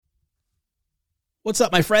What's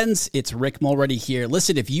up, my friends? It's Rick Mulready here.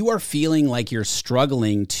 Listen, if you are feeling like you're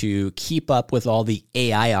struggling to keep up with all the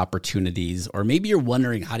AI opportunities, or maybe you're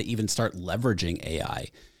wondering how to even start leveraging AI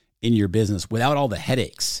in your business without all the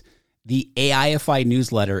headaches, the AIFI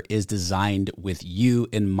newsletter is designed with you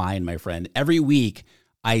in mind, my friend. Every week,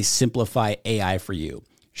 I simplify AI for you,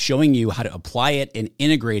 showing you how to apply it and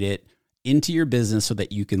integrate it into your business so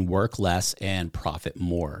that you can work less and profit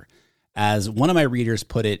more. As one of my readers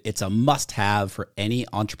put it, it's a must-have for any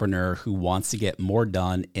entrepreneur who wants to get more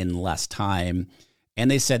done in less time.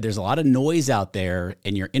 And they said there's a lot of noise out there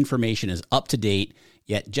and your information is up to date,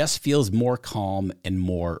 yet just feels more calm and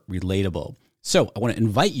more relatable. So I want to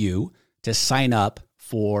invite you to sign up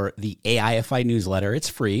for the AIFI newsletter. It's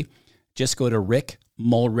free. Just go to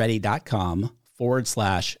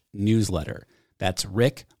rickmulready.com/newsletter. That's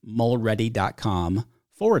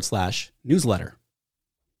rickmulready.com/newsletter.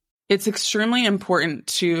 It's extremely important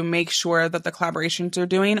to make sure that the collaborations you're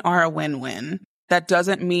doing are a win-win. That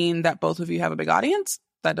doesn't mean that both of you have a big audience.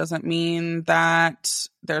 That doesn't mean that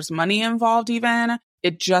there's money involved even.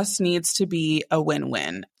 It just needs to be a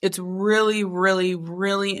win-win. It's really, really,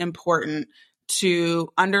 really important to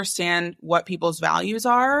understand what people's values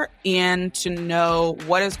are and to know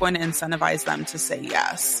what is going to incentivize them to say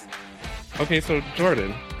yes. Okay, so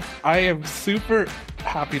Jordan, I am super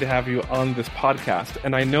happy to have you on this podcast.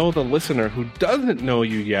 And I know the listener who doesn't know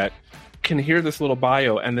you yet can hear this little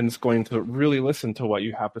bio and then is going to really listen to what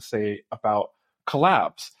you have to say about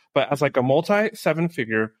Collabs. But as like a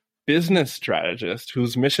multi-seven-figure business strategist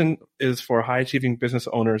whose mission is for high-achieving business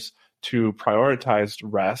owners to prioritize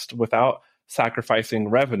rest without sacrificing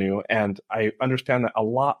revenue. And I understand that a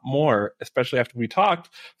lot more, especially after we talked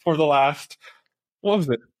for the last,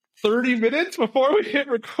 30 minutes before we hit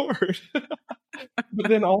record. But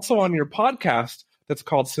then also on your podcast that's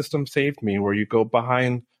called System Saved Me, where you go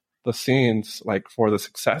behind the scenes, like for the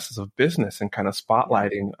successes of business and kind of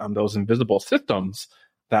spotlighting those invisible systems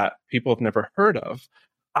that people have never heard of.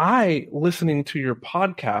 I, listening to your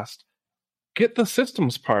podcast, get the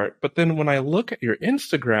systems part. But then when I look at your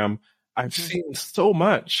Instagram, I've seen so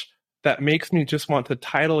much that makes me just want to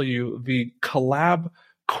title you the Collab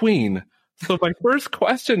Queen. So my first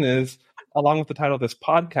question is, along with the title of this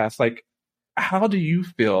podcast, like, how do you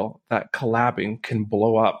feel that collabing can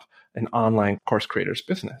blow up an online course creator's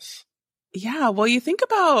business? Yeah, well, you think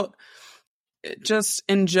about just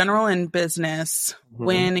in general in business,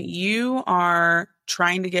 when you are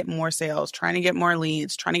trying to get more sales, trying to get more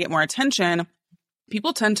leads, trying to get more attention,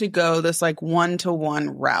 people tend to go this like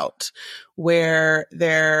one-to-one route where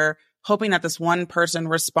they're hoping that this one person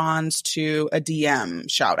responds to a DM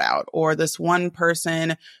shout out or this one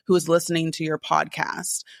person who is listening to your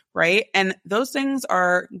podcast, right? And those things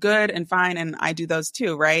are good and fine. And I do those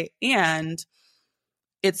too, right? And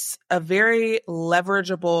it's a very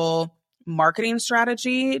leverageable marketing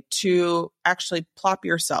strategy to actually plop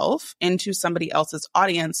yourself into somebody else's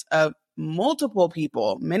audience of multiple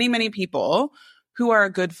people, many, many people who are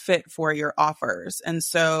a good fit for your offers. And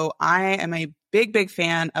so I am a big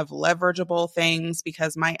fan of leverageable things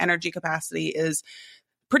because my energy capacity is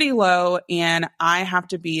pretty low and I have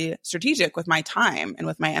to be strategic with my time and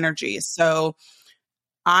with my energy. So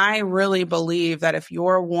I really believe that if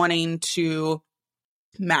you're wanting to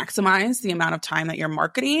maximize the amount of time that you're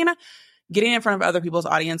marketing, getting in front of other people's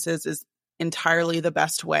audiences is entirely the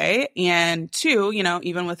best way. And two,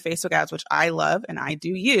 even with Facebook ads, which I love and I do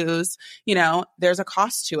use, there's a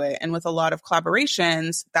cost to it. And with a lot of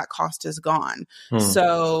collaborations, that cost is gone.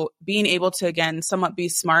 So being able to, again, somewhat be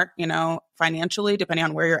smart, financially, depending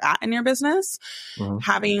on where you're at in your business,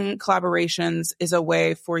 having collaborations is a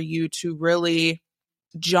way for you to really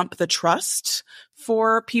jump the trust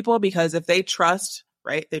for people, because if they trust,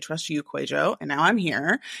 right? They trust you, Quajo, and now I'm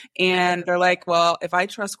here. And they're like, well, if I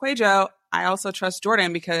trust Quajo, I also trust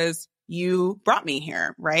Jordan because you brought me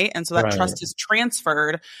here, right? And so that trust is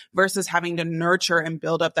transferred versus having to nurture and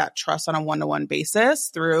build up that trust on a one-to-one basis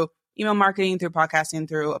through email marketing, through podcasting,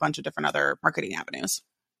 through a bunch of different other marketing avenues.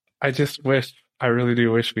 I really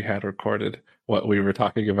do wish we had recorded what we were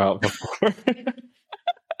talking about before.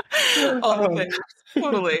 All the things.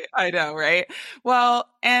 Totally. I know, right? Well,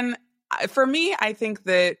 and for me, I think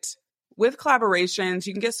that with collaborations,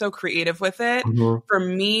 you can get so creative with it. For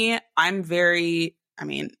me, I'm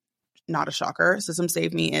not a shocker. System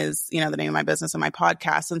Save Me is, the name of my business and my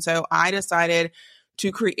podcast. And so I decided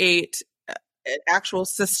to create an actual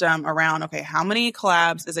system around, okay, how many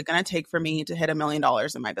collabs is it going to take for me to hit $1 million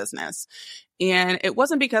in my business? And it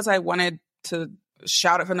wasn't because I wanted to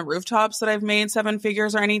shout it from the rooftops that I've made 7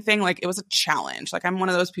 figures or anything. Like, it was a challenge. Like, I'm one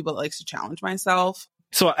of those people that likes to challenge myself.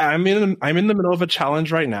 So I'm in the middle of a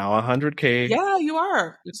challenge right now, 100K, Yeah, you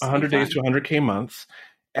are. It's 100 days to 100K months.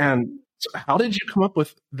 And so how did you come up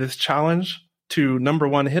with this challenge to, number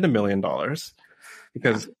one, hit $1 million?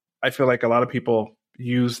 Because I feel like a lot of people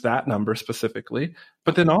use that number specifically.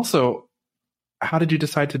 But then also, how did you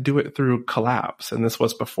decide to do it through Collabs? And this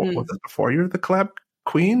was before, was it before you were the collab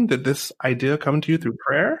queen? Did this idea come to you through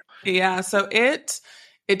prayer? Yeah, so it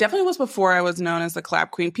definitely was before I was known as the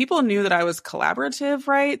collab queen. People knew that I was collaborative,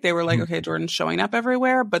 right? They were like, okay, Jordan's showing up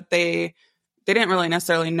everywhere, but they didn't really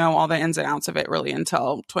necessarily know all the ins and outs of it really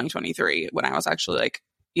until 2023, when I was actually like,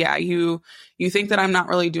 yeah, you think that I'm not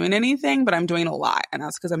really doing anything, but I'm doing a lot. And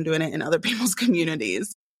that's because I'm doing it in other people's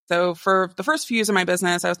communities. So for the first few years of my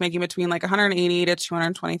business, I was making between like $180,000 to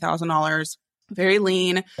 $220,000, very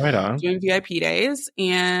lean, Right on. doing VIP days.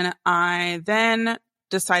 And I then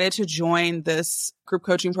decided to join this group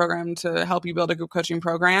coaching program to help you build a group coaching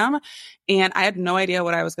program. And I had no idea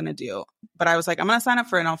what I was going to do, but I was like, I'm going to sign up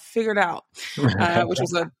for it and I'll figure it out, which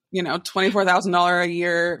was a, $24,000 a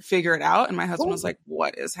year, figure it out. And my husband was like,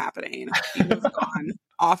 what is happening? You've gone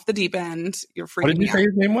off the deep end. You're freaking What did you me say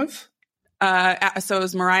his name was? So it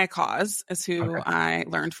was Mariah Cause is who I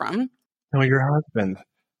learned from. No, your husband.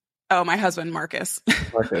 Oh, my husband, Marcus.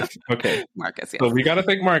 Marcus. Okay. Marcus, yes. So we got to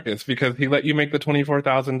thank Marcus because he let you make the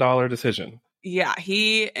 $24,000 decision. Yeah,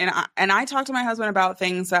 he and I talk to my husband about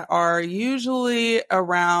things that are usually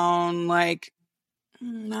around like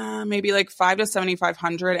maybe like $500 to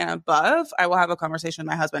 $7,500 and above. I will have a conversation with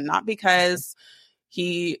my husband, not because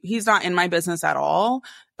he's not in my business at all,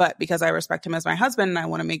 but because I respect him as my husband and I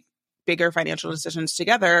want to make bigger financial decisions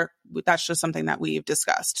together. That's just something that we've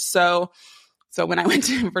discussed. So when I went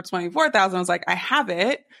to him for $24,000, I was like, I have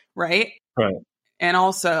it, right? Right. And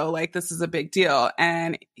also, like, this is a big deal.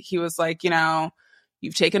 And he was like,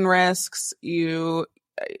 you've taken risks. You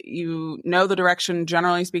know the direction,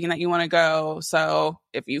 generally speaking, that you want to go. So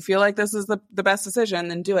if you feel like this is the best decision,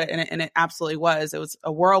 then do it. And it absolutely was. It was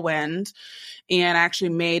a whirlwind. And I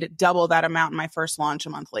actually made double that amount in my first launch a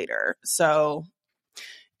month later. So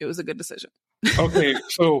it was a good decision. Okay,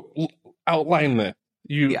 so outline this.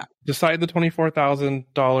 You decide the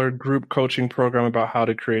 $24,000 group coaching program about how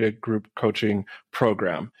to create a group coaching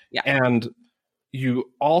program. Yeah. And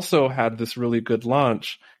you also had this really good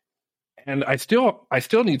launch. And I still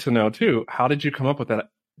need to know too, how did you come up with that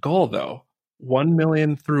goal though? 1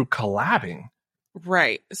 million through collabing.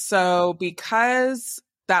 Right. So because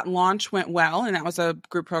that launch went well, and that was a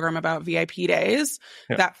group program about VIP days,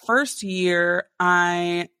 that first year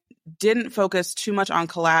I didn't focus too much on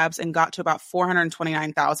collabs and got to about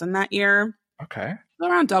 429,000 that year. Okay.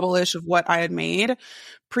 Around double-ish of what I had made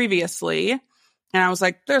previously. And I was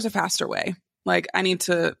like, there's a faster way. Like, I need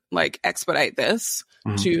to expedite this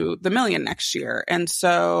to the million next year. And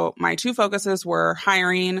so my two focuses were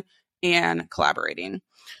hiring and collaborating,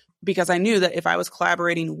 because I knew that if I was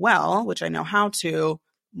collaborating well, which I know how to,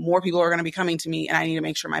 more people are going to be coming to me, and I need to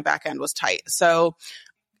make sure my back end was tight. So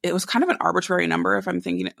it was kind of an arbitrary number. If I'm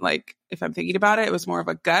thinking about it, it was more of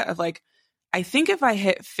a gut of like, I think if I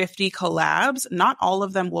hit 50 collabs, not all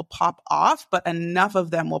of them will pop off, but enough of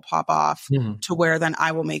them will pop off to where then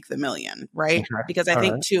I will make the million, right? Okay. Because I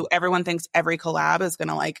think too, everyone thinks every collab is going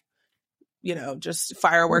to just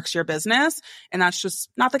fireworks your business. And that's just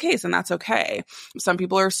not the case. And that's okay. Some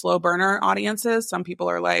people are slow burner audiences. Some people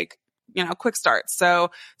are like, quick starts. So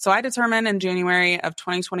I determined in January of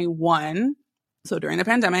 2021, so during the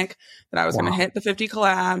pandemic, that I was going to hit the 50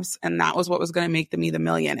 collabs, and that was what was going to make me the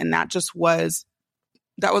million. And that was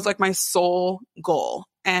like my sole goal.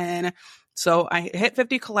 And so I hit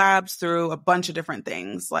 50 collabs through a bunch of different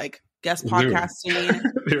things, like guest podcasting.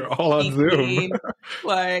 They're all on Zoom.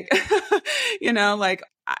 I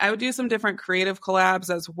would do some different creative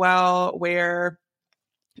collabs as well, where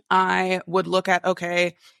I would look at,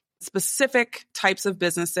 specific types of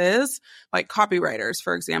businesses, like copywriters,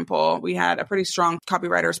 for example. We had a pretty strong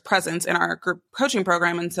copywriters presence in our group coaching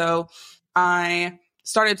program. And so I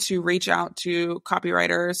started to reach out to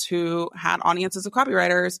copywriters who had audiences of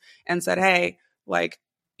copywriters and said, hey,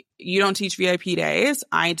 you don't teach VIP days.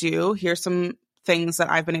 I do. Here's some things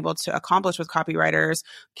that I've been able to accomplish with copywriters.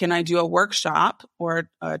 Can I do a workshop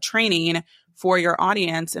or a training for your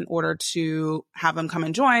audience in order to have them come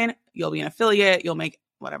and join? You'll be an affiliate. You'll make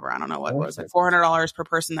whatever, I don't know what was it, $400 per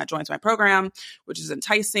person that joins my program, which is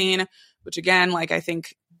enticing, which again, I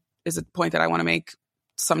think is a point that I want to make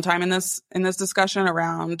sometime in this discussion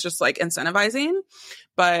around just incentivizing.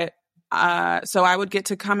 But so I would get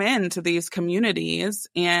to come into these communities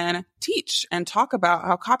and teach and talk about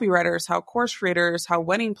how copywriters, how course creators, how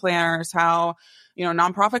wedding planners, how,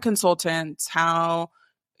 nonprofit consultants, how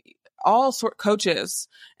all sort coaches.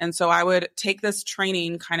 And so I would take this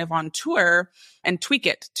training kind of on tour and tweak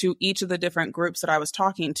it to each of the different groups that I was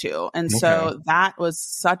talking to. And so that was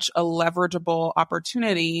such a leverageable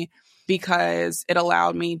opportunity because it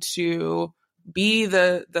allowed me to be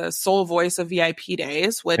the sole voice of VIP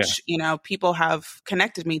days, which, you know, people have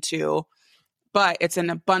connected me to, but it's in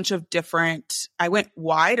a bunch of different, I went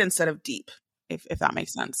wide instead of deep, if that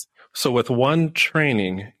makes sense. So with one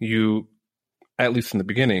training, you, at least in the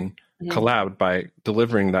beginning, collabed by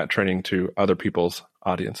delivering that training to other people's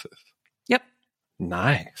audiences. Yep.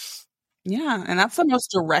 Nice. Yeah. And that's the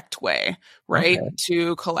most direct way, right?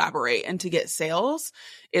 To collaborate and to get sales.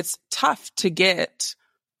 It's tough to get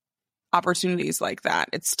opportunities like that.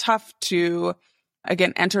 It's tough to,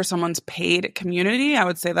 again, enter someone's paid community. I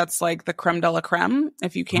would say that's like the creme de la creme,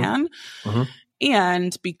 if you can.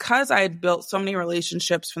 And because I had built so many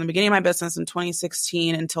relationships from the beginning of my business in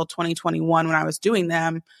 2016 until 2021, when I was doing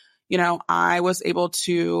them, you know, I was able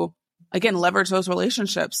to, again, leverage those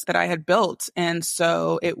relationships that I had built. And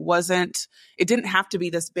so it didn't have to be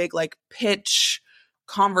this big like pitch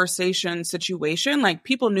conversation situation. Like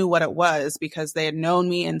people knew what it was because they had known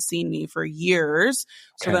me and seen me for years.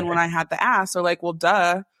 So then when I had the ask, they're like, well,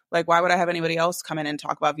 duh. Like, why would I have anybody else come in and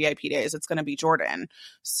talk about VIP days? It's going to be Jordan.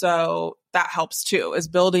 So that helps too, is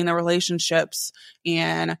building the relationships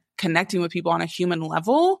and connecting with people on a human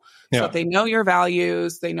level so that they know your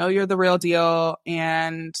values, they know you're the real deal.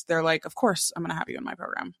 And they're like, of course, I'm going to have you in my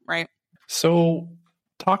program. Right. So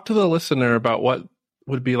talk to the listener about what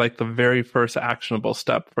would be like the very first actionable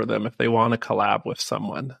step for them if they want to collab with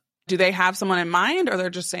someone. Do they have someone in mind, or they're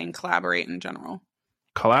just saying collaborate in general?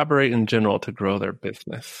 Collaborate in general to grow their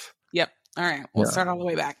business. Yep. All right. We'll start all the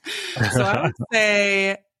way back. So I would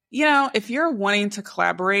say, you know, if you're wanting to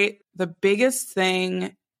collaborate, the biggest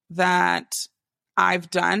thing that I've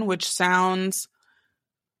done, which sounds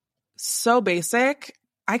so basic,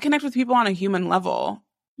 I connect with people on a human level.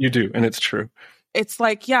 You do. And it's true. It's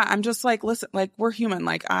like, yeah, I'm just like, listen, like we're human.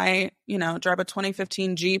 Like I, you know, drive a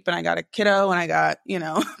 2015 Jeep and I got a kiddo and I got, you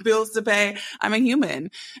know, bills to pay. I'm a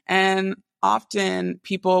human. And often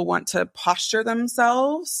people want to posture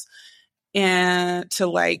themselves and to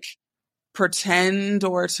like pretend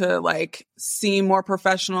or to like seem more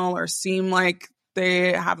professional or seem like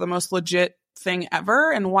they have the most legit thing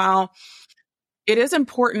ever. And while it is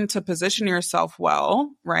important to position yourself well,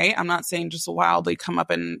 right? I'm not saying just wildly come up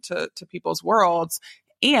into people's worlds.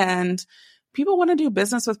 And people want to do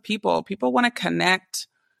business with people. People want to connect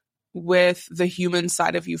with the human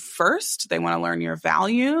side of you first. They want to learn your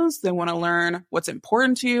values. They want to learn what's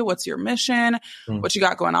important to you, what's your mission, what you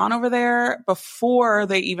got going on over there before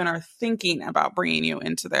they even are thinking about bringing you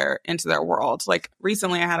into their world. Like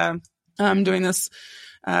recently I'm doing this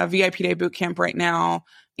VIP Day boot camp right now.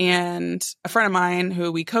 And a friend of mine who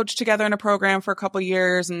we coached together in a program for a couple of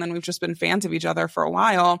years, and then we've just been fans of each other for a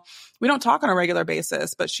while. We don't talk on a regular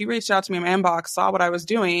basis, but she reached out to me in my inbox, saw what I was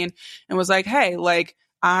doing, and was like, hey, like,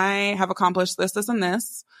 I have accomplished this, this, and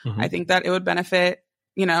this. I think that it would benefit,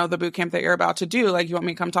 you know, the boot camp that you're about to do. Like, you want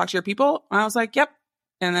me to come talk to your people? And I was like, yep.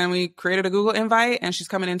 And then we created a Google invite and she's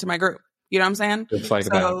coming into my group. You know what I'm saying? It's like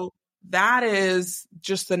so that is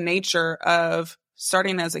just the nature of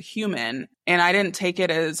starting as a human. And I didn't take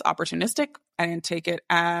it as opportunistic. I didn't take it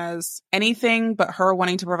as anything but her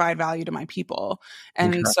wanting to provide value to my people.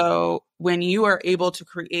 And so when you are able to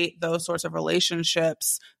create those sorts of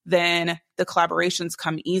relationships, then the collaborations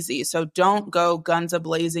come easy. So don't go guns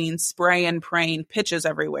a-blazing, spray and praying pitches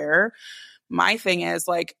everywhere. My thing is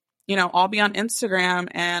like, you know, I'll be on Instagram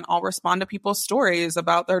and I'll respond to people's stories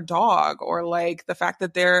about their dog or like the fact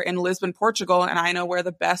that they're in Lisbon, Portugal, and I know where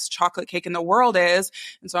the best chocolate cake in the world is.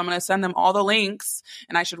 And so I'm going to send them all the links,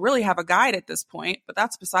 and I should really have a guide at this point, but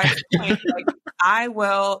that's beside the point. Like, I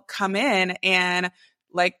will come in and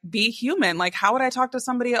like be human. Like, how would I talk to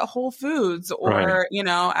somebody at Whole Foods or, you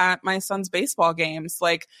know, at my son's baseball games?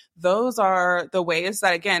 Like, those are the ways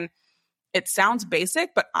that, again, it sounds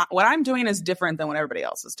basic, but what I'm doing is different than what everybody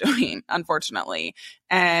else is doing, unfortunately.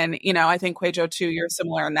 And, you know, I think Kwejo too, you're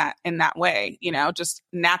similar in that way, you know, just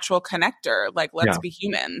natural connector, like let's be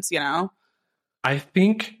humans, you know? I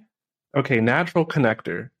think, okay, natural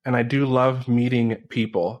connector. And I do love meeting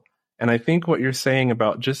people. And I think what you're saying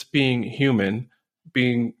about just being human,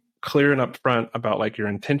 being clear and upfront about like your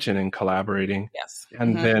intention in collaborating. Yes.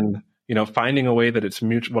 And then, you know, finding a way that it's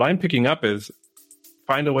mutual. What I'm picking up is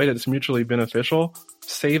find a way that's mutually beneficial,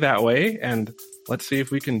 say that way, and let's see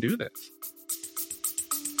if we can do this.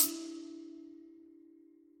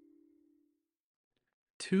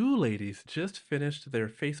 2 ladies just finished their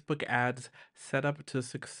Facebook ads set up to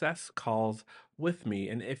success calls with me.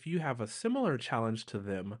 And if you have a similar challenge to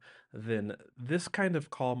them, then this kind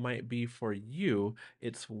of call might be for you.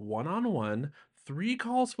 It's one-on-one, 3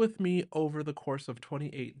 calls with me over the course of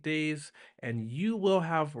 28 days, and you will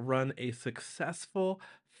have run a successful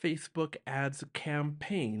Facebook ads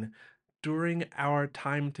campaign during our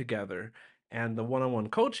time together. And the one-on-one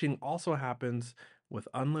coaching also happens with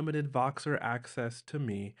unlimited Voxer access to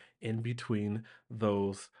me in between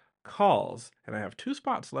those calls. And I have 2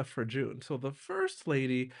 spots left for June. So the first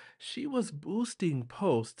lady, she was boosting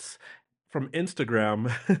posts from Instagram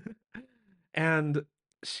and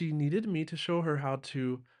she needed me to show her how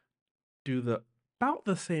to do about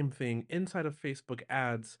the same thing inside of Facebook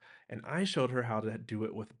ads, and I showed her how to do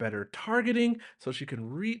it with better targeting so she can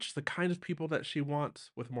reach the kind of people that she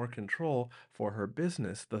wants with more control for her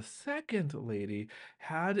business. The second lady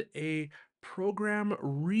had a program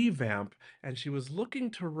revamp, and she was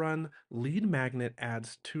looking to run lead magnet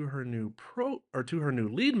ads to her new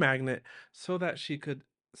lead magnet so that she could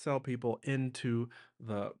sell people into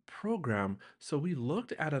the program. So we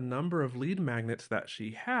looked at a number of lead magnets that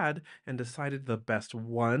she had and decided the best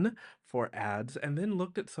one for ads, and then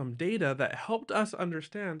looked at some data that helped us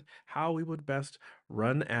understand how we would best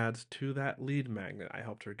run ads to that lead magnet. I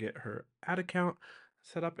helped her get her ad account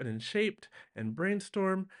set up and in shaped and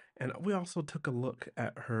brainstorm, and we also took a look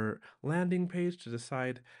at her landing page to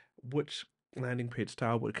decide which landing page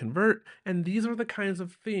style would convert. And these are the kinds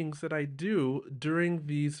of things that I do during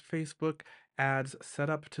these Facebook ads set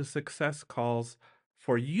up to success calls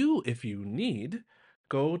for you. If you need,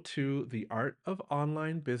 go to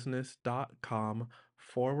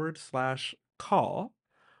theartofonlinebusiness.com/call,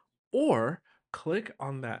 or click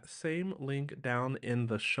on that same link down in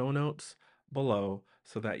the show notes below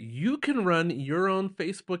so that you can run your own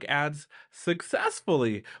Facebook ads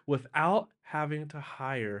successfully without having to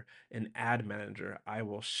hire an ad manager. I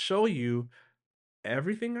will show you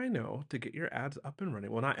everything I know to get your ads up and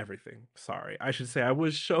running. Well, not everything. Sorry. I should say I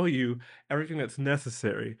will show you everything that's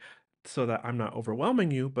necessary so that I'm not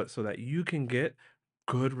overwhelming you, but so that you can get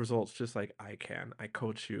good results just like I can. I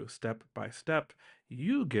coach you step by step.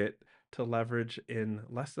 You get to leverage in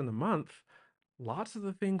less than a month lots of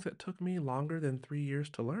the things that took me longer than 3 years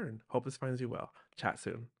to learn. Hope this finds you well. Chat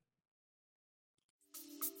soon.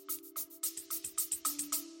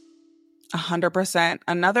 100%.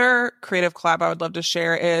 Another creative collab I would love to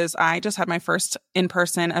share is I just had my first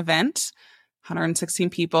in-person event, 116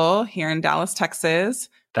 people here in Dallas, Texas.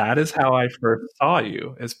 That is how I first saw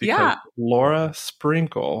you. It's because Laura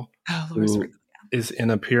Sprinkle, is in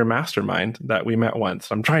a peer mastermind that we met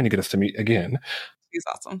once. I'm trying to get us to meet again. She's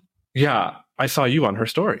awesome. Yeah, I saw you on her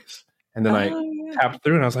stories. And then I tapped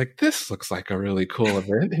through and I was like, this looks like a really cool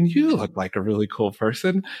event. And you look like a really cool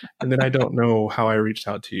person. And then I don't know how I reached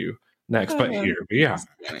out to you next, but here we are.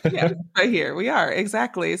 But here we are.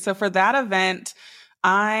 Exactly. So for that event,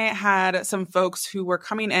 I had some folks who were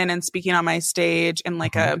coming in and speaking on my stage in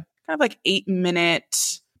like a kind of like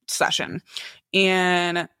 8-minute session.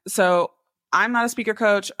 And so I'm not a speaker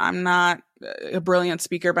coach. I'm not a brilliant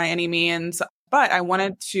speaker by any means, but I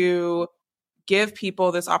wanted to give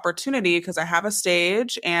people this opportunity because I have a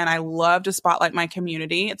stage and I love to spotlight my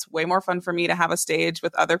community. It's way more fun for me to have a stage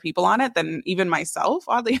with other people on it than even myself,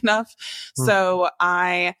 oddly enough. So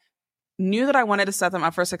I knew that I wanted to set them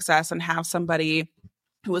up for success and have somebody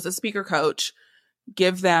who was a speaker coach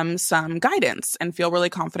give them some guidance and feel really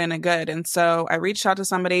confident and good. And so I reached out to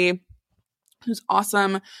somebody who's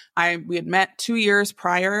awesome. We had met 2 years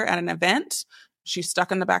prior at an event. She's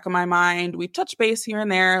stuck in the back of my mind. We touched base here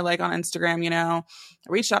and there, like on Instagram, I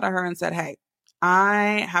reached out to her and said, hey,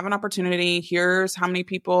 I have an opportunity. Here's how many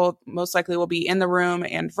people most likely will be in the room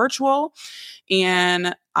and virtual.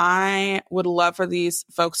 And I would love for these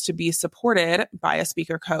folks to be supported by a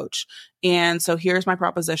speaker coach. And so here's my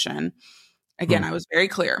proposition. Again, I was very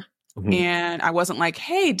clear. And I wasn't like,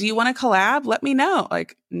 hey, do you want to collab? Let me know.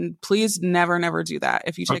 Like, please never do that.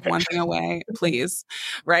 If you take one thing away, please.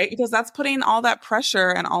 Right? Because that's putting all that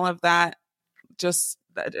pressure and all of that just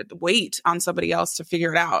weight on somebody else to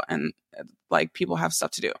figure it out. And like people have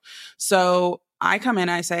stuff to do. So I come in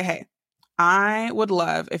and I say, hey, I would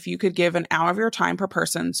love if you could give an hour of your time per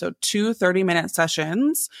person. So 2 30-minute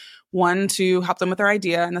sessions, one to help them with their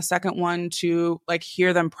idea and the second one to like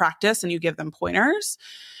hear them practice and you give them pointers.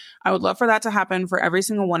 I would love for that to happen for every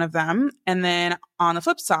single one of them. And then on the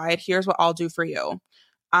flip side, here's what I'll do for you.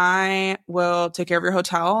 I will take care of your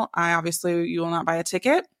hotel. You will not buy a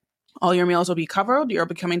ticket. All your meals will be covered. You'll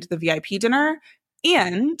be coming to the VIP dinner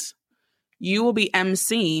and you will be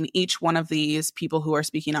emceeing each one of these people who are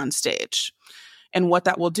speaking on stage. And what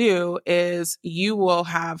that will do is you will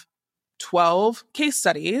have 12 case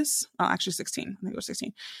studies, actually 16, I think it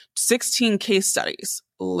was 16 case studies,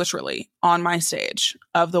 literally on my stage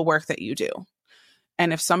of the work that you do.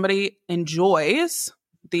 And if somebody enjoys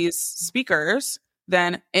these speakers,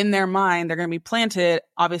 then in their mind, they're going to be planted.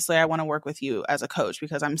 Obviously, I want to work with you as a coach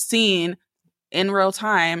because I'm seeing in real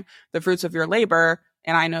time the fruits of your labor.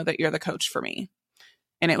 And I know that you're the coach for me.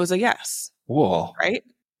 And it was a yes. Cool. Right?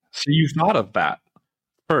 So you thought of that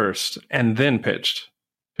first and then pitched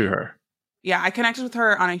to her. Yeah, I connected with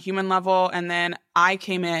her on a human level, and then I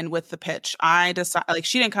came in with the pitch. I decided, like,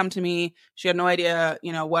 she didn't come to me. She had no idea,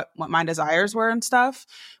 what my desires were and stuff.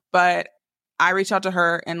 But I reached out to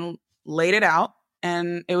her and laid it out,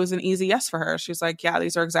 and it was an easy yes for her. She's like, yeah,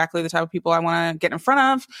 these are exactly the type of people I want to get in front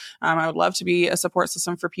of. I would love to be a support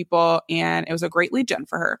system for people, and it was a great lead gen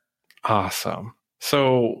for her. Awesome.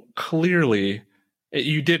 So clearly,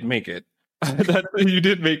 you did make it. You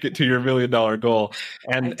did make it to your $1 million goal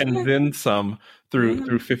and then some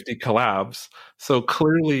through 50 collabs. So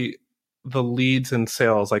clearly the leads and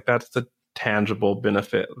sales, like that's the tangible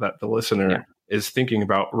benefit that the listener is thinking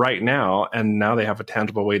about right now. And now they have a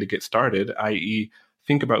tangible way to get started, i.e.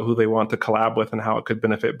 think about who they want to collab with and how it could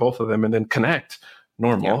benefit both of them, and then connect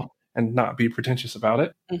normal and not be pretentious about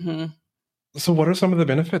it. Mm-hmm. So what are some of the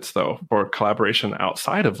benefits though for collaboration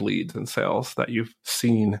outside of leads and sales that you've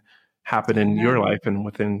seen happen in your life and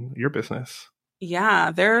within your business? Yeah,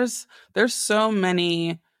 there's so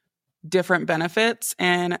many different benefits.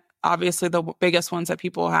 And obviously the biggest ones that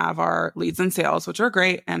people have are leads and sales, which are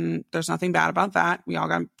great. And there's nothing bad about that. We all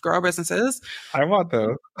got to grow our businesses. I want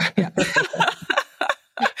those.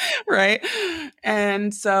 Right.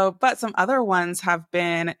 And so, but some other ones have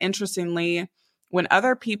been, interestingly, when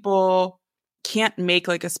other people can't make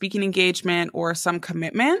like a speaking engagement or some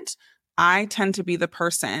commitment, I tend to be the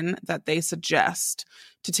person that they suggest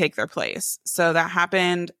to take their place. So that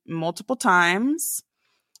happened multiple times.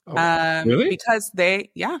 Really? Because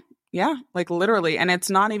like literally. And it's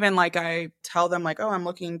not even like I tell them like, oh, I'm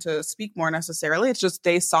looking to speak more necessarily. It's just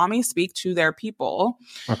they saw me speak to their people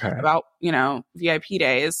about, VIP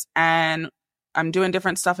days, and I'm doing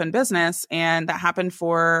different stuff in business. And that happened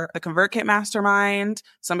for the ConvertKit Mastermind.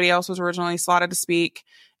 Somebody else was originally slotted to speak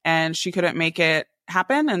and she couldn't make it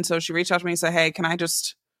happen. And so she reached out to me and said, hey, can I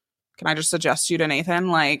just suggest you to Nathan?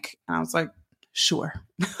 Like, and I was like, sure.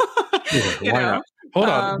 Why not? Hold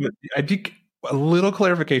on. I think a little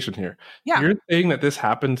clarification here. Yeah. You're saying that this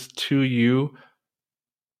happens to you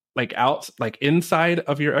like inside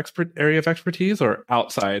of your area of expertise or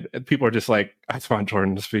outside? And people are just like, I just want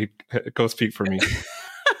Jordan to speak. Go speak for me.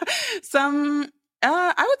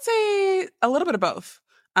 I would say a little bit of both.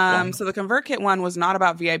 So the ConvertKit one was not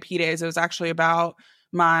about VIP days. It was actually about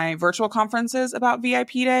my virtual conferences about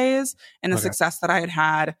VIP days and the success that I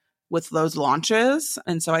had with those launches.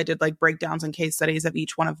 And so I did like breakdowns and case studies of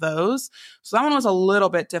each one of those. So that one was a little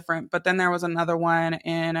bit different. But then there was another one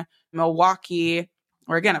in Milwaukee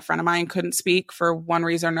where, again, a friend of mine couldn't speak for one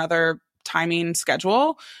reason or another, timing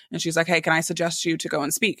schedule. And she's like, hey, can I suggest you to go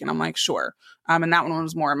and speak? And I'm like, sure. And that one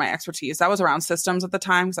was more my expertise. That was around systems at the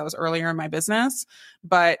time because that was earlier in my business.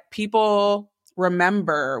 But people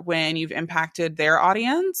remember when you've impacted their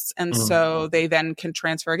audience. And so they then can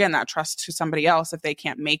transfer, again, that trust to somebody else if they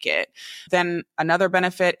can't make it. Then another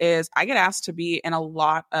benefit is I get asked to be in a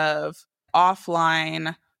lot of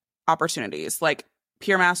offline opportunities, like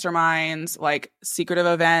peer masterminds, like secretive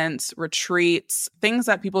events, retreats, things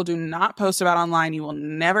that people do not post about online. You will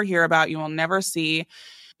never hear about, you will never see,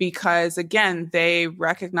 because again, they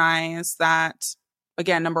recognize that,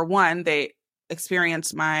 again, number one, they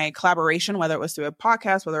experience my collaboration, whether it was through a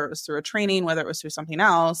podcast, whether it was through a training, whether it was through something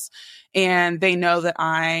else. And they know that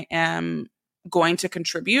I am going to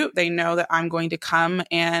contribute. They know that I'm going to come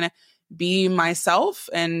and be myself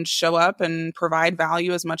and show up and provide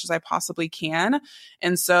value as much as I possibly can.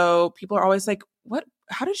 And so people are always like,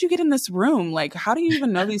 how did you get in this room? Like, how do you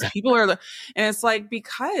even know these people are? And it's like,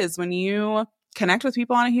 because when you connect with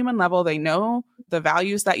people on a human level, they know the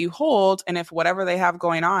values that you hold. And if whatever they have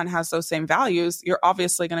going on has those same values, you're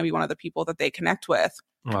obviously going to be one of the people that they connect with.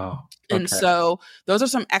 Wow. Okay. And so those are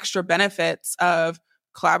some extra benefits of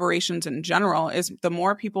collaborations in general, is the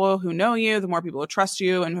more people who know you, the more people who trust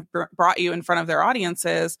you and have brought you in front of their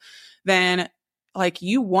audiences, then like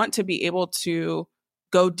you want to be able to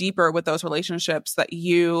go deeper with those relationships that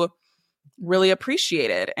you really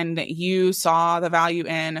appreciated and that you saw the value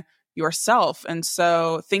in yourself. And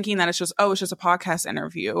so thinking that it's just a podcast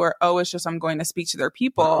interview, or, it's just, I'm going to speak to their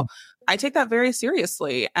people. I take that very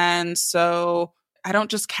seriously. And so I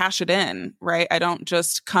don't just cash it in, right? I don't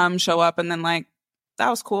just come, show up, and then like, that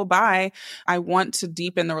was cool. Bye. I want to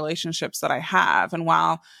deepen the relationships that I have. And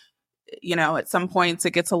while, at some points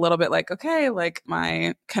it gets a little bit like, okay, like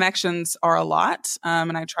my connections are a lot.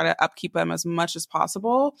 And I try to upkeep them as much as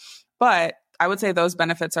possible. But I would say those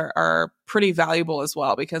benefits are pretty valuable as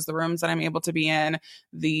well, because the rooms that I'm able to be in,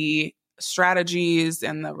 the strategies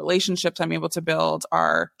and the relationships I'm able to build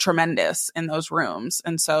are tremendous in those rooms.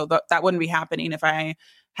 And so that wouldn't be happening if I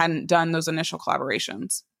hadn't done those initial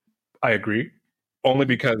collaborations. I agree. Only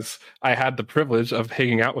because I had the privilege of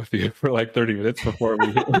hanging out with you for like 30 minutes before we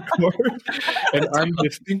hit record. And I'm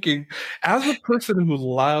just thinking, as a person who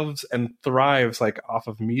loves and thrives like off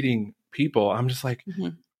of meeting people, I'm just like,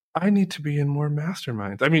 I need to be in more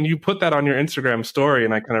masterminds. I mean, you put that on your Instagram story,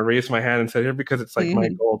 and I kind of raised my hand and said, here, because it's like my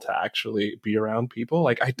goal to actually be around people.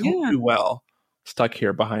 Like, I don't do well stuck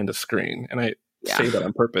here behind a screen. And I say that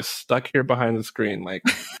on purpose, stuck here behind the screen. Like,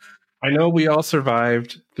 I know we all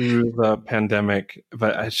survived through the pandemic,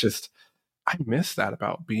 but it's just, I miss that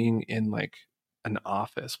about being in like an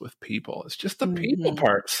office with people. It's just the people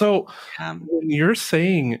part. So when you're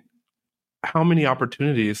saying how many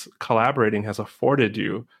opportunities collaborating has afforded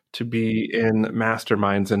you to be in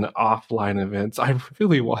masterminds and offline events, I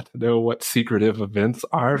really want to know what secretive events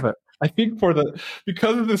are. But I think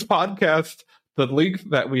because of this podcast, the link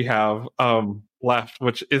that we have left,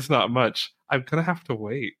 which is not much, I'm going to have to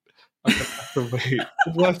wait.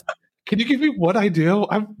 Can you give me one idea?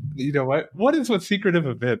 What is what secretive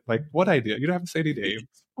event? Like, what idea? You don't have to say any names.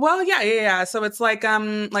 Well, yeah. So it's like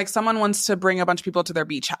someone wants to bring a bunch of people to their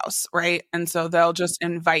beach house, right? And so they'll just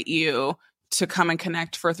invite you to come and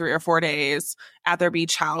connect for 3 or 4 days at their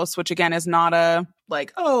beach house, which again is not a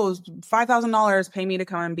like, oh, $5,000, pay me to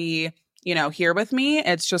come and be, here with me.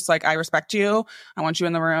 It's just like, I respect you. I want you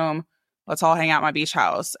in the room. Let's all hang out at my beach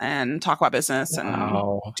house and talk about business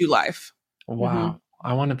and do life. Wow.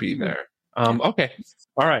 I want to be there. Okay.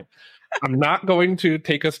 All right. I'm not going to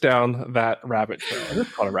take us down that rabbit trail.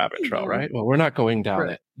 It's called a rabbit trail, right? Well, we're not going down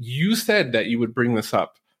it. You said that you would bring this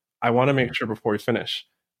up. I want to make sure before we finish,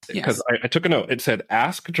 because I took a note. It said,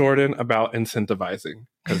 ask Jordan about incentivizing.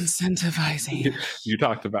 Incentivizing. You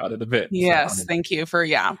talked about it a bit. Yes. So, thank you for,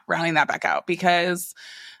 rounding that back out, because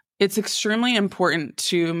it's extremely important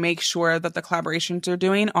to make sure that the collaborations you're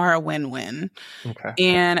doing are a win-win. Okay.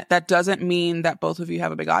 And that doesn't mean that both of you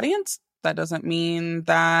have a big audience. That doesn't mean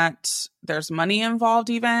that there's money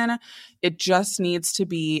involved even. It just needs to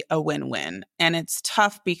be a win-win. And it's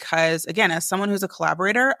tough because, again, as someone who's a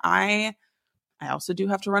collaborator, I also do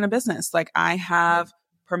have to run a business. Like, I have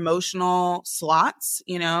promotional slots,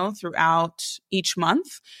 throughout each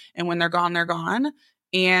month. And when they're gone, they're gone.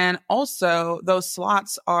 And also those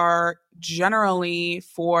slots are generally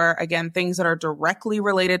for, again, things that are directly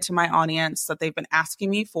related to my audience that they've been asking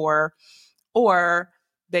me for, or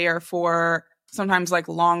they are for sometimes like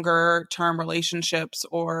longer term relationships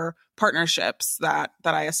or partnerships that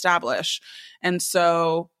I establish. And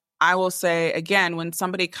so I will say, again, when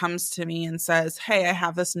somebody comes to me and says, hey, I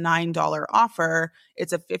have this $9 offer,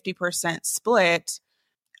 it's a 50% split,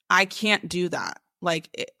 I can't do that.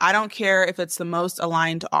 Like, I don't care if it's the most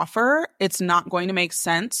aligned offer. It's not going to make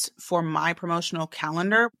sense for my promotional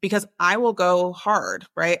calendar, because I will go hard,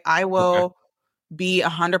 right? I will be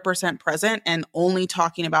 100% present and only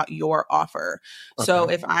talking about your offer. Okay. So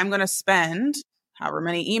if I'm going to spend however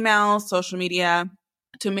many emails, social media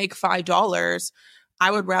to make $5,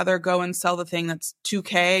 I would rather go and sell the thing that's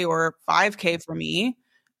 $2,000 or $5,000 for me.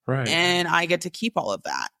 Right. And I get to keep all of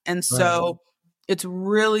that. And so it's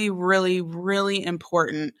really, really, really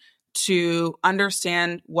important to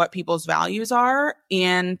understand what people's values are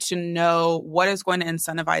and to know what is going to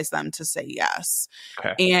incentivize them to say yes.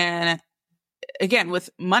 Okay. And again, with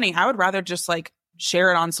money, I would rather just like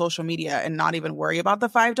share it on social media and not even worry about the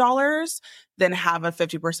 $5 than have a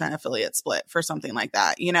 50% affiliate split for something like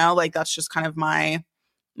that. Like, that's just kind of my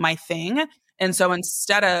thing. And so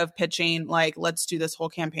instead of pitching like, let's do this whole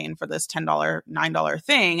campaign for this $10, $9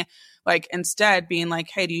 thing, like instead being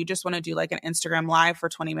like, hey, do you just want to do like an Instagram live for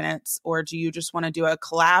 20 minutes? Or do you just want to do a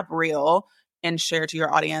collab reel and share to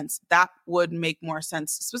your audience? That would make more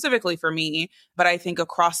sense specifically for me. But I think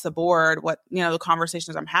across the board, what, the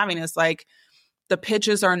conversations I'm having is like, the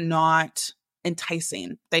pitches are not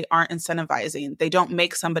enticing. They aren't incentivizing. They don't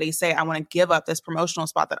make somebody say, I want to give up this promotional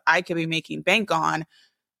spot that I could be making bank on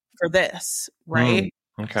for this, right?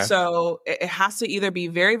 Okay. So it has to either be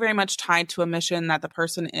very, very much tied to a mission that the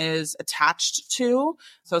person is attached to.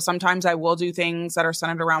 So sometimes I will do things that are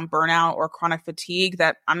centered around burnout or chronic fatigue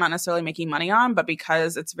that I'm not necessarily making money on, but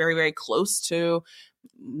because it's very, very close to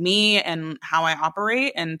me and how I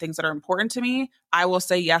operate and things that are important to me, I will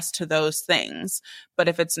say yes to those things. But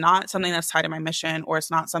if it's not something that's tied to my mission, or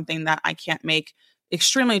it's not something that I can't make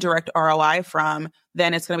extremely direct ROI from,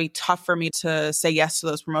 then it's going to be tough for me to say yes to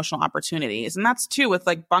those promotional opportunities. And that's too with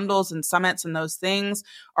like bundles and summits, and those things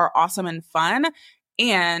are awesome and fun.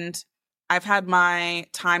 And I've had my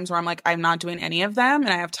times where I'm like, I'm not doing any of them.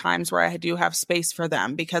 And I have times where I do have space for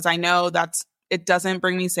them, because I know it doesn't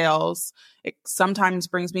bring me sales. It sometimes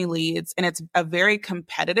brings me leads. And it's a very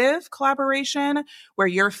competitive collaboration where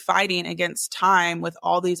you're fighting against time with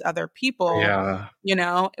all these other people,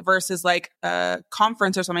 Yeah. Versus like a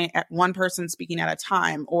conference or something at one person speaking at a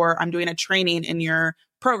time, or I'm doing a training in your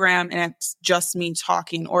program and it's just me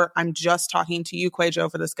talking, or I'm just talking to you, Quajo,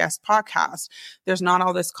 for this guest podcast. There's not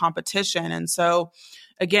all this competition. And so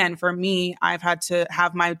again, for me, I've had to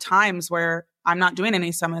have my times where I'm not doing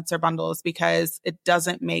any summits or bundles because it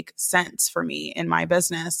doesn't make sense for me in my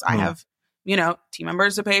business. I have, team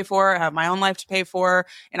members to pay for, I have my own life to pay for,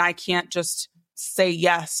 and I can't just say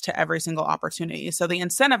yes to every single opportunity. So the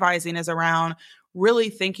incentivizing is around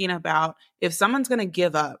really thinking about, if someone's going to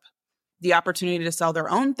give up the opportunity to sell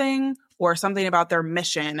their own thing or something about their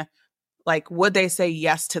mission, like, would they say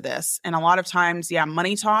yes to this? And a lot of times,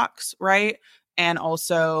 money talks, right? And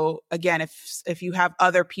also, again, if you have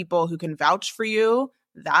other people who can vouch for you,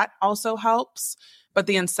 that also helps. But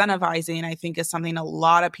the incentivizing, I think, is something a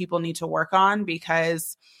lot of people need to work on,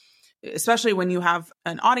 because especially when you have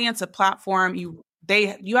an audience, a platform, you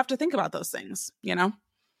have to think about those things,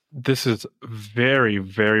 This is very,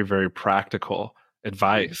 very, very practical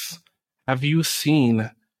advice. Have you seen,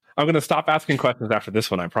 I'm going to stop asking questions after this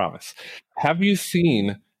one, I promise. Have you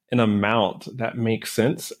seen an amount that makes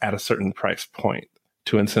sense at a certain price point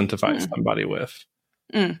to incentivize somebody with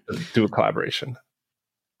to do a collaboration?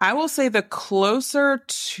 I will say the closer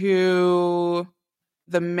to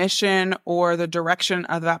the mission or the direction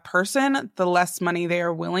of that person, the less money they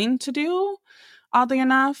are willing to do, oddly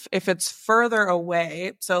enough. If it's further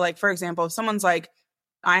away, so like, for example, if someone's like,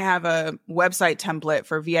 I have a website template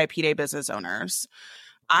for VIP Day business owners,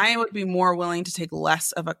 I would be more willing to take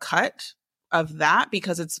less of a cut of that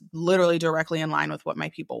because it's literally directly in line with what my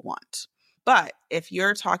people want. But if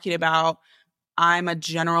you're talking about, I'm a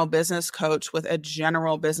general business coach with a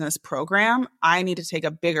general business program, I need to take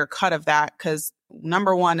a bigger cut of that, because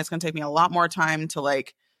number one, it's going to take me a lot more time to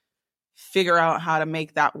like figure out how to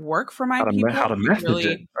make that work for my people. How to message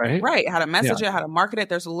it, right? Right. How to message it, how to market it.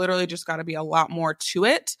 There's literally just got to be a lot more to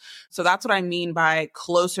it. So that's what I mean by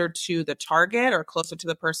closer to the target or closer to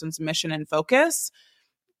the person's mission and focus.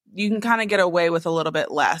 You can kind of get away with a little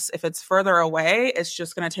bit less. If it's further away, it's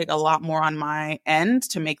just going to take a lot more on my end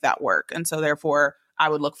to make that work. And so therefore, I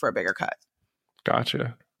would look for a bigger cut.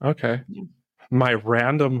 Gotcha. Okay. Yeah. My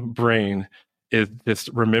random brain is just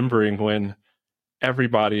remembering when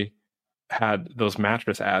everybody had those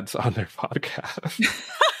mattress ads on their podcast.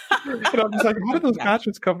 And I'm just like, how did those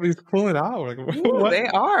mattress companies pull it out? Like, Ooh, they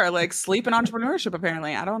are like sleep and entrepreneurship,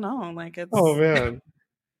 apparently. I don't know. Like, it's... Oh, man.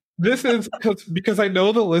 This is because I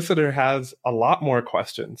know the listener has a lot more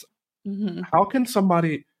questions. How can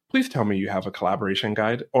somebody, please tell me you have a collaboration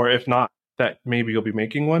guide, or if not, that maybe you'll be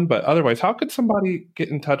making one. But otherwise, how could somebody get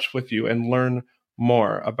in touch with you and learn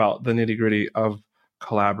more about the nitty-gritty of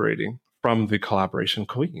collaborating from the collaboration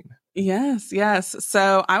queen? Yes.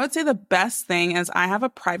 So I would say the best thing is I have a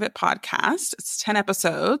private podcast. It's 10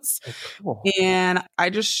 episodes. Oh, cool. And I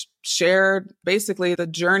just shared basically the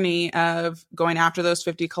journey of going after those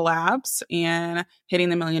 50 collabs and hitting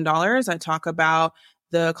the $1 million. I talk about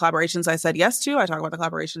the collaborations I said yes to. I talk about the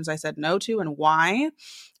collaborations I said no to and why.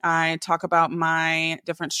 I talk about my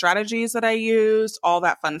different strategies that I used, all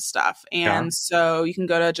that fun stuff. And so you can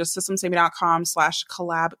go to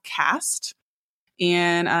justsystemsaved.com/collabcast.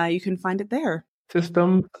 And you can find it there.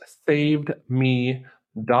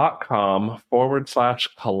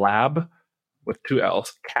 Systemssavedme.com/collab with 2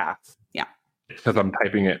 L's, cast. Yeah. Because I'm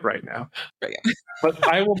typing it right now. Right. But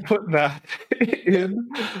I will put that in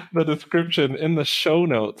the description, in the show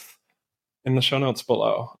notes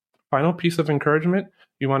below. Final piece of encouragement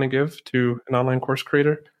you want to give to an online course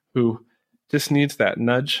creator who just needs that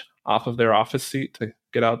nudge off of their office seat to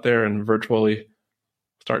get out there and virtually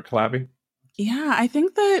start collabing? Yeah, I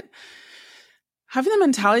think that having the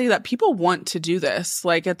mentality that people want to do this,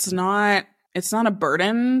 like it's not a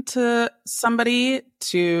burden to somebody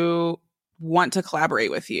to want to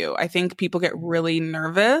collaborate with you. I think people get really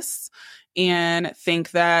nervous and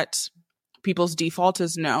think that people's default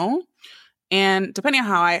is no. And depending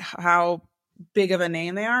on how big of a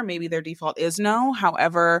name they are, maybe their default is no.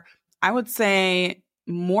 However, I would say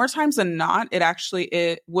more times than not,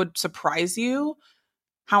 it would surprise you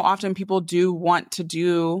how often people do want to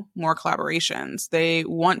do more collaborations. They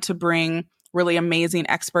want to bring really amazing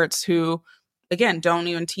experts who, again, don't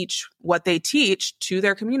even teach what they teach to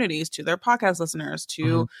their communities, to their podcast listeners,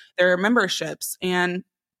 to their memberships, and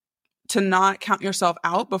to not count yourself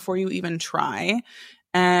out before you even try,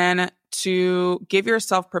 and to give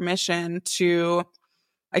yourself permission to,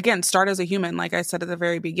 again, start as a human, like I said at the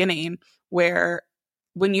very beginning, where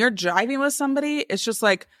when you're jiving with somebody, it's just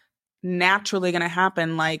like naturally going to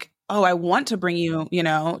happen. Like, oh, I want to bring you,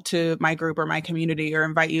 to my group or my community, or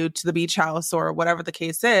invite you to the beach house or whatever the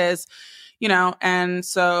case is, and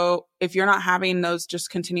so if you're not having those just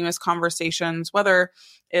continuous conversations, whether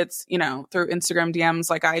it's, through Instagram DMs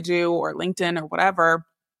like I do, or LinkedIn or whatever,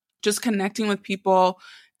 just connecting with people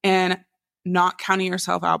and not counting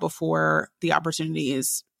yourself out before the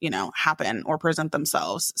opportunities, happen or present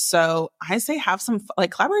themselves. So I say have some, like,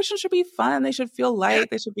 collaboration should be fun. They should feel light.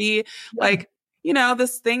 They should be like,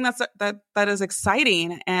 this thing that is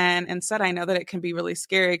exciting. And instead, I know that it can be really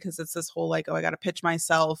scary because it's this whole like, oh, I got to pitch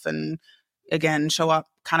myself and, again, show up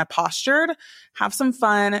kind of postured. Have some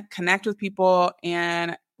fun, connect with people,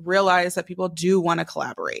 and realize that people do want to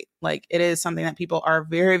collaborate. Like, it is something that people are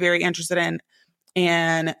very, very interested in.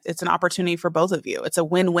 And it's an opportunity for both of you. It's a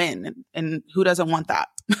win-win. And who doesn't want that?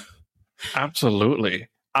 Absolutely.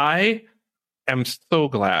 I am so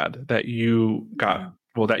glad that you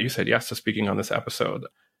that you said yes to speaking on this episode.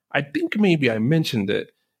 I think maybe I mentioned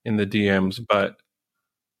it in the DMs, but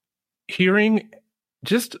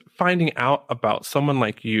just finding out about someone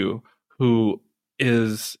like you who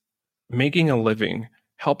is making a living,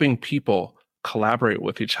 helping people collaborate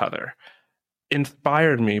with each other,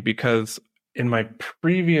 inspired me, because in my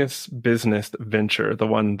previous business venture, the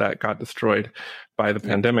one that got destroyed by the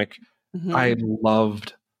pandemic, I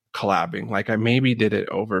loved collabing. Like, I maybe did it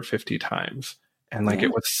over 50 times. And like, it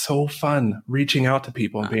was so fun reaching out to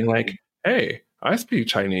people and being like, hey, I speak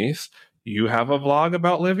Chinese. You have a vlog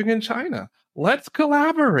about living in China. Let's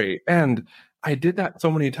collaborate. And I did that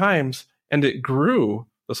so many times, and it grew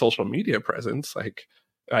the social media presence. Like,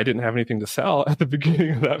 I didn't have anything to sell at the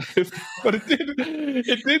beginning of that business, but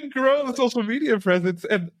it did grow the social media presence.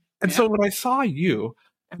 And so when I saw you,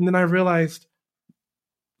 and then I realized,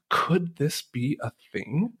 could this be a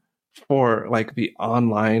thing for like the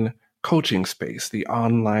online coaching space, the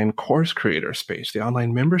online course creator space, the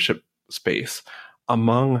online membership space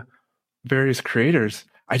among various creators?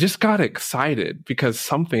 I just got excited because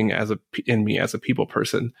something in me as a people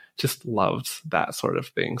person just loves that sort of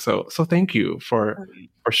thing. So thank you for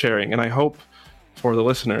sharing. And I hope for the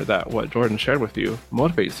listener that what Jordan shared with you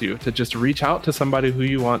motivates you to just reach out to somebody who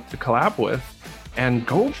you want to collab with and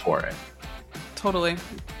go for it. Totally.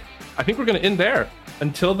 I think we're going to end there.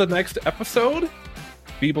 Until the next episode,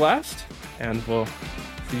 be blessed, and we'll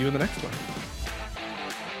see you in the next one.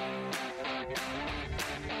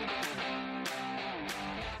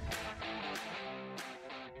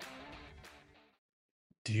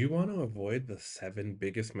 Do you want to avoid the 7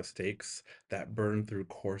 biggest mistakes that burn through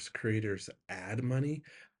course creators' ad money?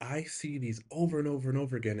 I see these over and over and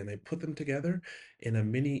over again, and I put them together in a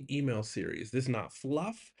mini email series. This is not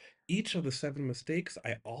fluff. Each of the 7 mistakes,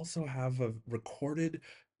 I also have a recorded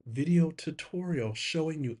video tutorial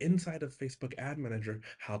showing you inside of Facebook Ad Manager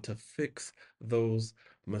how to fix those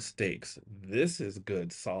mistakes. This is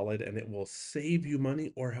good, solid, and it will save you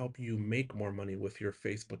money or help you make more money with your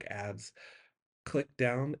Facebook ads. Click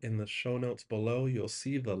down in the show notes below. You'll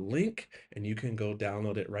see the link, and you can go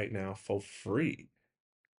download it right now for free.